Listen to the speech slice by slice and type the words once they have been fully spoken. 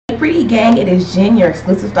pretty gang, it is Jen, your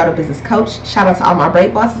exclusive starter business coach. Shout out to all my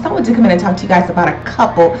braid bosses. I want to come in and talk to you guys about a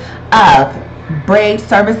couple of braid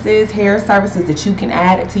services, hair services that you can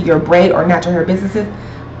add to your braid or natural hair businesses.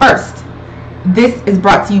 First, this is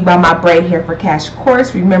brought to you by my Braid Hair for Cash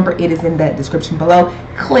course. Remember, it is in the description below.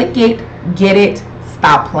 Click it, get it,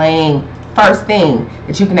 stop playing. First thing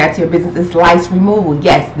that you can add to your business is lice removal.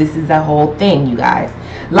 Yes, this is a whole thing, you guys.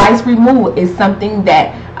 Lice removal is something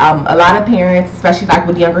that a lot of parents, especially like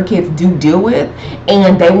with younger kids, do deal with,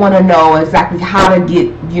 and they want to know exactly how to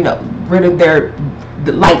get, rid of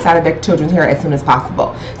the lice out of their children's hair as soon as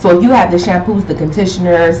possible. So if you have the shampoos, the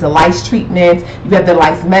conditioners, the lice treatments, you have the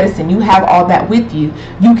lice medicine, you have all that with you,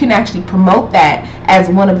 you can actually promote that as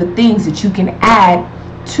one of the things that you can add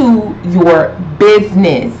to your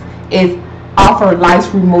business, is offer lice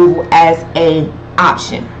removal as an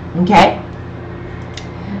option. Okay.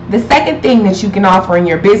 The second thing that you can offer in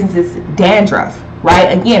your business is dandruff,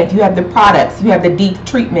 right? Again, if you have the products, you have the deep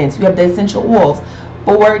treatments, you have the essential oils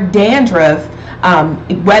for dandruff,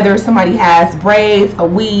 whether somebody has braids, a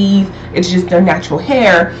weave, it's just their natural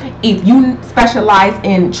hair. If you specialize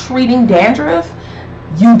in treating dandruff,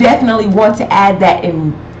 you definitely want to add that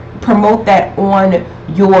and promote that on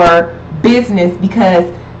your business,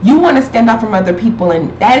 because you want to stand out from other people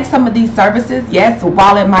and add some of these services. Yes,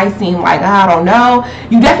 while it might seem like, I don't know,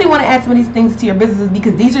 you definitely want to add some of these things to your businesses,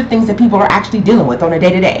 because these are things that people are actually dealing with on a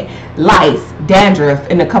day-to-day. Lice, dandruff,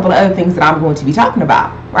 and a couple of other things that I'm going to be talking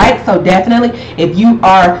about, right? So definitely, if you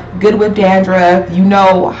are good with dandruff, you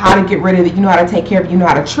know how to get rid of it, you know how to take care of it, you know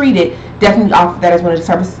how to treat it, definitely offer that as one of the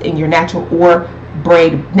services in your natural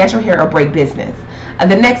hair or braid business.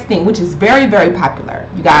 The next thing, which is very, very popular,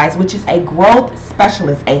 you guys, which is a growth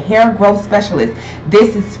specialist, a hair growth specialist.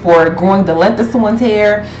 This is for growing the length of someone's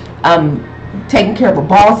hair, taking care of a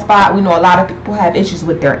bald spot. We know a lot of people have issues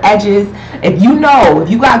with their edges. If you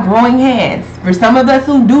got growing hands, for some of us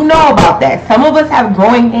who do know about that, some of us have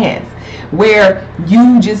growing hands where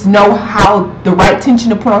you just know how the right tension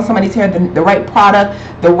to put on somebody's hair, the right product,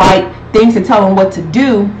 the right things to tell them what to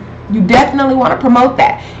do. You definitely want to promote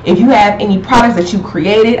that. If you have any products that you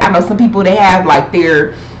created, I know some people, they have like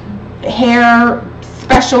their hair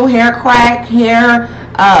special, hair crack, hair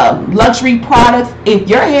luxury products. If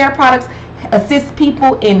your hair products assist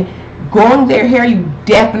people in growing their hair, you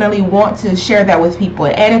definitely want to share that with people.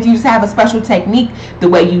 And if you just have a special technique, the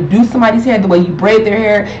way you do somebody's hair, the way you braid their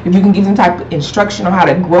hair, if you can give some type of instruction on how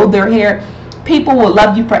to grow their hair, people will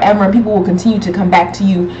love you forever, and people will continue to come back to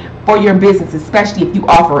you for your business, especially if you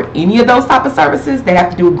offer any of those type of services that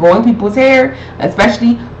have to do with growing people's hair,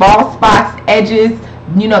 especially bald spots, edges,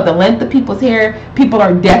 the length of people's hair. People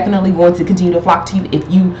are definitely going to continue to flock to you if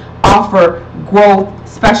you offer growth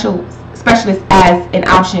specialist as an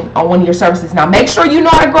option on one of your services. Now, make sure you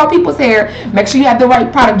know how to grow people's hair. Make sure you have the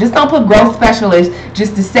right product. Just don't put growth specialist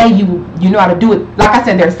just to say you know how to do it. Like I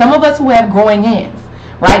said, there's some of us who have growing hands,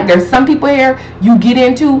 right? There's some people here you get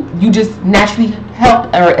into, you just naturally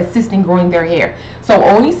help or assist in growing their hair. So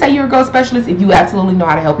only say you're a growth specialist if you absolutely know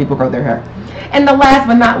how to help people grow their hair. And the last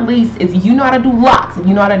but not least is, if you know how to do locks, if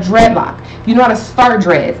you know how to dreadlock, if you know how to start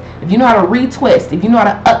dreads, if you know how to retwist, if you know how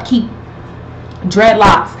to upkeep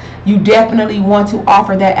dreadlocks, you definitely want to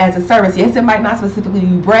offer that as a service. Yes, it might not specifically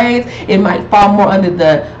be braids, it might fall more under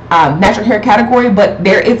the natural hair category, but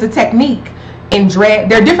there is a technique in dread.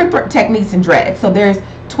 There are different techniques in dread. So there's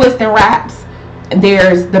twist and wraps, and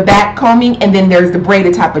there's the back combing, and then there's the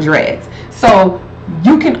braided type of dreads. So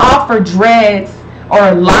you can offer dreads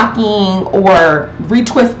or locking or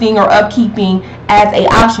retwisting or upkeeping as a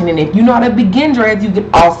option. And if you know how to begin dreads, you can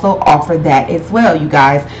also offer that as well, you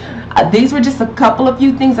guys. These were just a couple of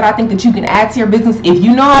few things that I think that you can add to your business if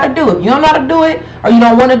you know how to do it. If you don't know how to do it, or you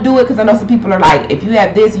don't want to do it, because I know some people are like, if you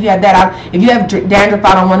have this, if you have that, if you have dandruff,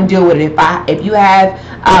 I don't want to deal with it. If you have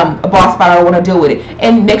a bald spot, I don't want to deal with it.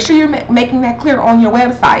 And make sure you're making that clear on your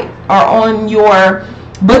website or on your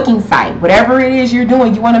booking site. Whatever it is you're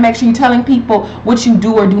doing, you want to make sure you're telling people what you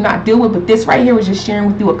do or do not deal with. But this right here was just sharing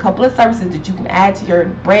with you a couple of services that you can add to your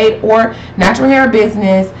braid or natural hair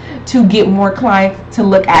business to get more clients to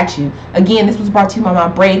look at you. Again, this was brought to you by my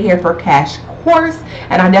Braid Hair for Cash course,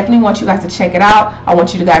 and I definitely want you guys to check it out. I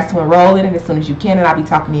want you guys to enroll in it as soon as you can, and I'll be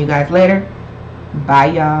talking to you guys later.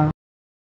 Bye, y'all.